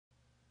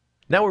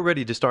Now we're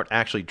ready to start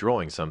actually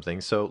drawing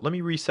something, so let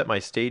me reset my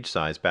stage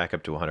size back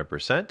up to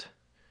 100%,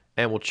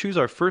 and we'll choose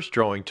our first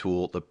drawing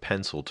tool, the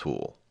pencil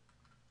tool.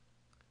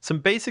 Some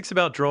basics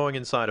about drawing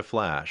inside of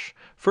Flash.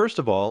 First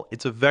of all,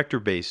 it's a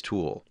vector-based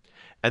tool,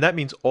 and that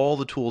means all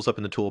the tools up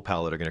in the tool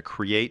palette are going to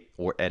create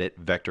or edit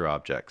vector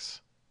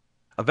objects.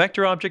 A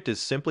vector object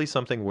is simply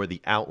something where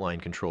the outline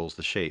controls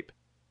the shape,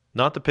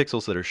 not the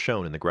pixels that are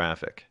shown in the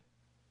graphic.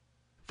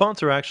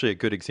 Fonts are actually a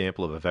good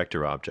example of a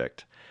vector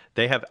object.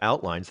 They have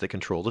outlines that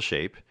control the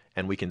shape,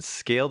 and we can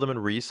scale them and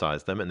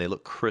resize them, and they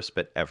look crisp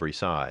at every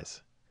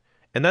size.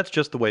 And that's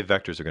just the way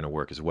vectors are going to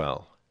work as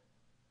well.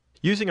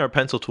 Using our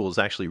pencil tool is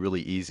actually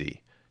really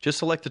easy. Just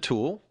select the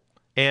tool,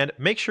 and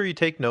make sure you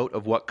take note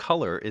of what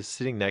color is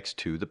sitting next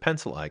to the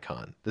pencil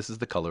icon. This is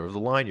the color of the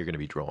line you're going to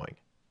be drawing.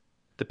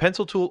 The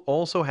pencil tool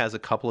also has a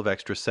couple of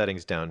extra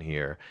settings down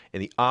here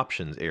in the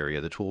options area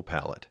of the tool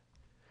palette.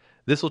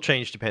 This will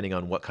change depending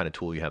on what kind of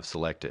tool you have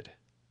selected.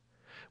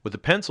 With the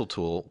pencil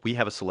tool, we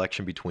have a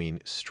selection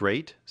between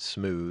straight,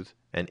 smooth,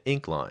 and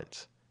ink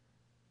lines.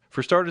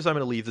 For starters, I'm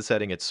going to leave the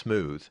setting at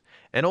smooth,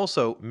 and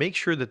also make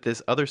sure that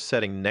this other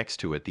setting next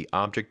to it, the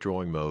object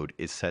drawing mode,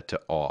 is set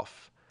to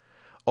off.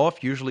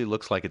 Off usually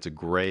looks like it's a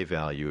gray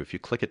value. If you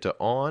click it to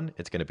on,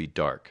 it's going to be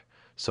dark.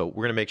 So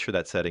we're going to make sure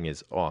that setting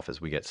is off as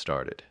we get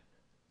started.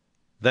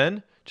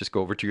 Then, just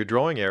go over to your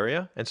drawing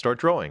area and start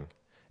drawing.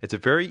 It's a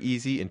very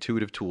easy,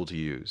 intuitive tool to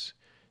use.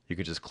 You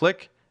can just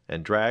click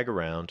and drag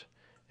around,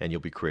 and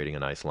you'll be creating a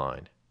nice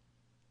line.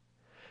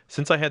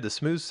 Since I had the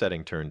smooth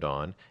setting turned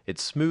on, it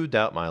smoothed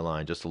out my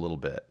line just a little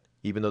bit,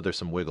 even though there's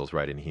some wiggles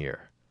right in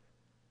here.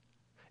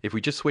 If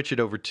we just switch it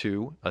over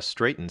to a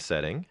straighten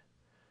setting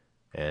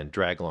and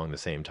drag along the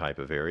same type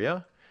of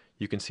area,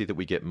 you can see that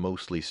we get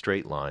mostly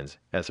straight lines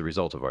as a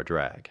result of our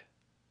drag.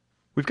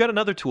 We've got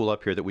another tool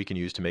up here that we can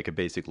use to make a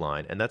basic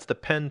line, and that's the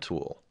pen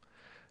tool.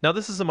 Now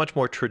this is a much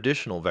more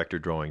traditional vector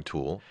drawing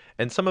tool,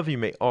 and some of you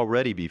may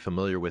already be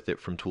familiar with it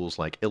from tools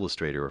like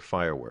Illustrator or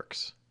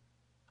Fireworks.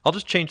 I'll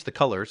just change the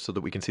color so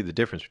that we can see the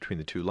difference between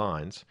the two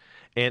lines.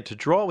 And to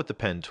draw with the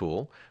pen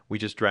tool, we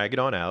just drag it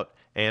on out,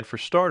 and for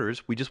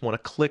starters, we just want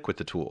to click with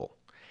the tool.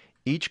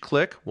 Each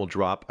click will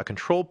drop a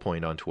control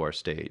point onto our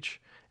stage,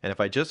 and if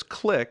I just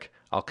click,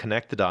 I'll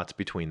connect the dots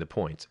between the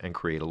points and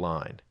create a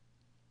line.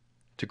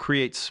 To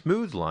create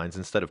smooth lines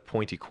instead of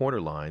pointy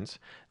corner lines,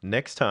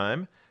 next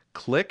time,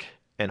 click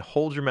and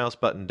hold your mouse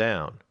button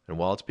down, and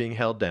while it's being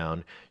held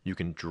down, you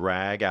can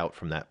drag out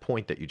from that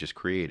point that you just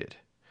created.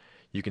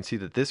 You can see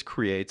that this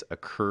creates a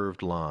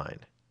curved line.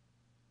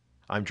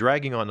 I'm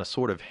dragging on a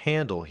sort of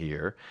handle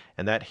here,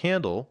 and that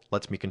handle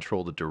lets me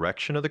control the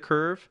direction of the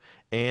curve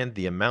and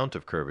the amount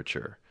of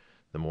curvature.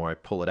 The more I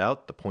pull it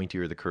out, the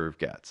pointier the curve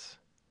gets.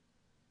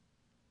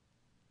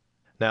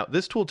 Now,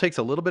 this tool takes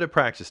a little bit of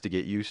practice to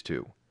get used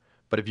to,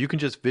 but if you can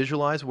just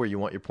visualize where you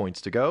want your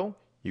points to go,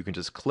 you can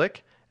just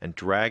click and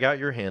drag out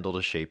your handle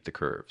to shape the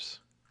curves.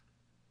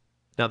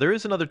 Now there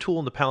is another tool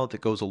in the palette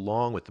that goes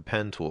along with the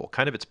pen tool,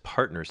 kind of its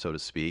partner so to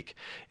speak.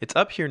 It's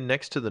up here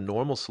next to the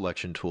normal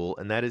selection tool,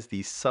 and that is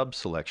the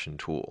sub-selection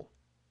tool.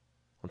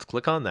 Let's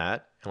click on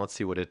that and let's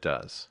see what it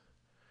does.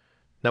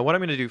 Now what I'm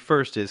going to do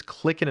first is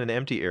click in an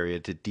empty area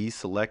to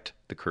deselect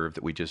the curve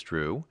that we just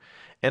drew,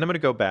 and I'm going to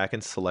go back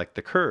and select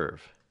the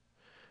curve.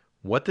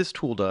 What this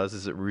tool does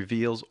is it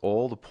reveals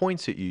all the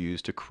points that you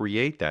use to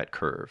create that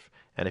curve,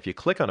 and if you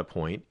click on a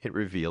point, it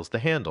reveals the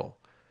handle.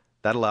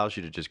 That allows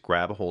you to just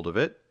grab a hold of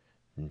it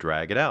and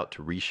drag it out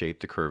to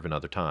reshape the curve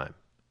another time.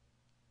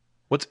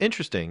 What's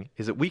interesting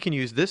is that we can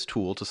use this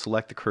tool to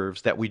select the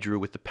curves that we drew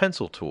with the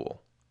pencil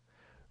tool.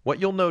 What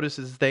you'll notice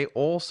is they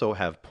also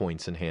have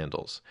points and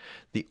handles.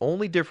 The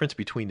only difference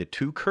between the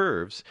two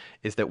curves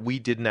is that we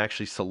didn't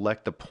actually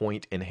select the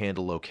point and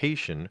handle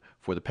location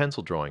for the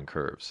pencil drawing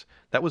curves.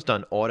 That was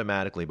done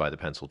automatically by the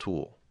pencil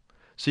tool.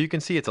 So you can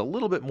see it's a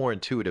little bit more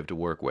intuitive to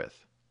work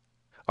with.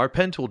 Our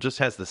pen tool just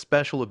has the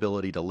special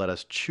ability to let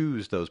us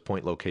choose those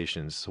point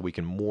locations so we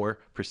can more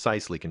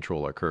precisely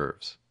control our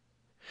curves.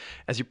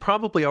 As you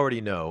probably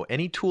already know,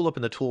 any tool up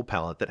in the tool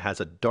palette that has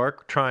a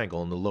dark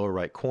triangle in the lower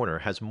right corner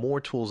has more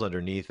tools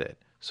underneath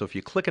it. So if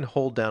you click and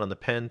hold down on the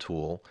pen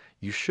tool,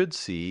 you should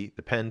see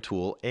the pen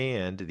tool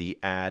and the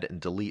add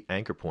and delete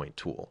anchor point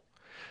tool.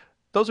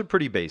 Those are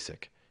pretty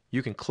basic.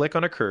 You can click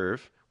on a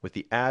curve with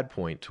the add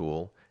point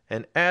tool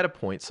and add a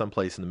point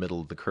someplace in the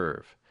middle of the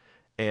curve.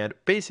 And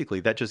basically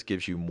that just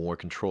gives you more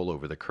control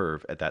over the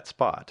curve at that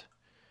spot.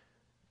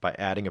 By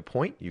adding a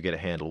point, you get a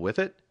handle with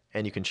it,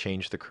 and you can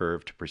change the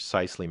curve to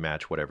precisely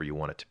match whatever you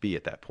want it to be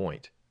at that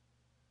point.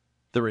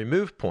 The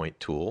remove point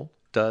tool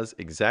does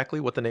exactly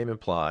what the name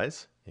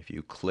implies. If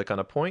you click on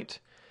a point,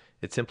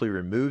 it simply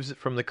removes it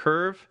from the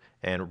curve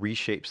and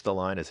reshapes the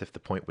line as if the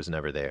point was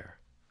never there.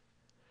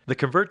 The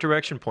convert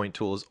direction point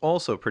tool is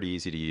also pretty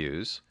easy to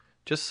use.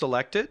 Just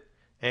select it,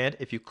 and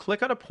if you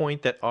click on a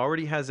point that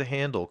already has a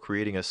handle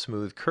creating a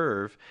smooth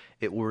curve,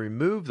 it will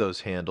remove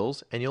those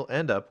handles and you'll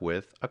end up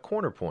with a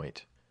corner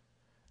point.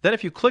 Then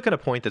if you click on a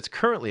point that's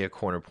currently a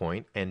corner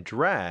point and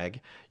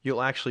drag,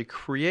 you'll actually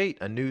create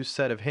a new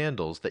set of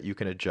handles that you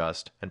can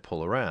adjust and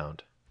pull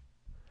around.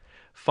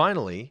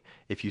 Finally,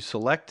 if you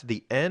select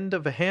the end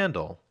of a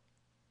handle,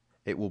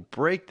 it will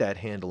break that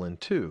handle in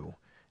two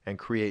and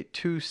create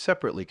two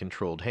separately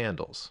controlled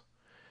handles.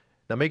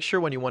 Now make sure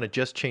when you want to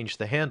just change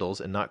the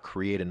handles and not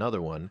create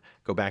another one,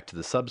 go back to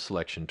the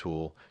subselection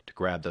tool to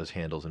grab those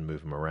handles and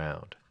move them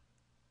around.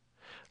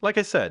 Like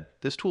I said,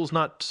 this tool is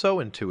not so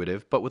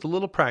intuitive, but with a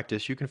little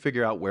practice you can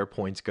figure out where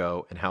points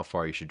go and how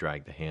far you should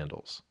drag the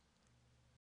handles.